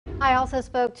I also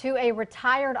spoke to a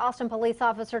retired Austin police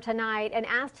officer tonight and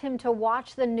asked him to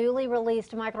watch the newly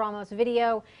released Mike Ramos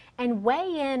video and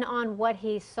weigh in on what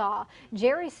he saw.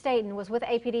 Jerry Staten was with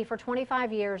APD for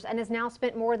 25 years and has now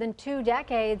spent more than 2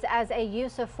 decades as a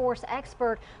use of force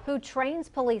expert who trains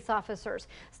police officers.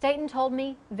 Staten told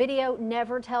me video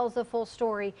never tells the full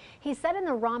story. He said in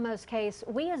the Ramos case,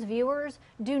 we as viewers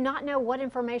do not know what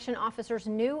information officers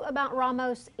knew about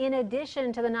Ramos in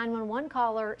addition to the 911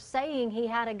 caller saying he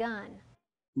had a gun.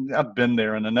 I've been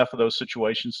there in enough of those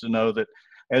situations to know that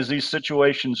as these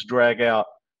situations drag out,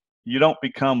 you don't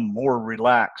become more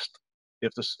relaxed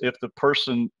if the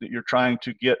person that you're trying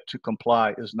to get to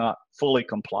comply is not fully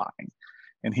complying,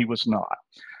 and he was not.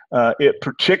 It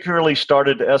particularly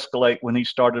started to escalate when he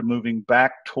started moving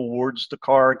back towards the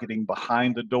car, getting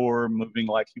behind the door, moving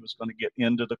like he was going to get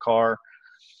into the car.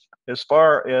 As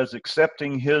far as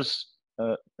accepting his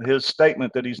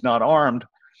statement that he's not armed,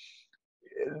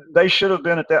 they should have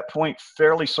been at that point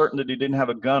fairly certain that he didn't have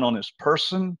a gun on his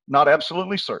person. Not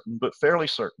absolutely certain, but fairly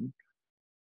certain.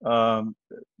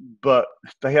 But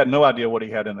they had no idea what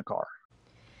he had in the car.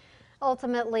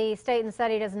 Ultimately, Staten said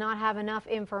he does not have enough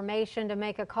information to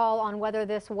make a call on whether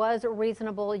this was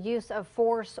reasonable use of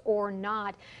force or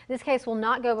not. This case will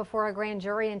not go before a grand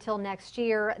jury until next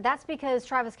year. That's because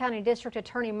Travis County District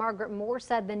Attorney Margaret Moore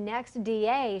said the next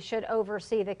DA should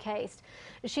oversee the case.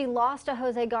 She lost to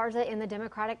Jose Garza in the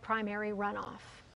Democratic primary runoff.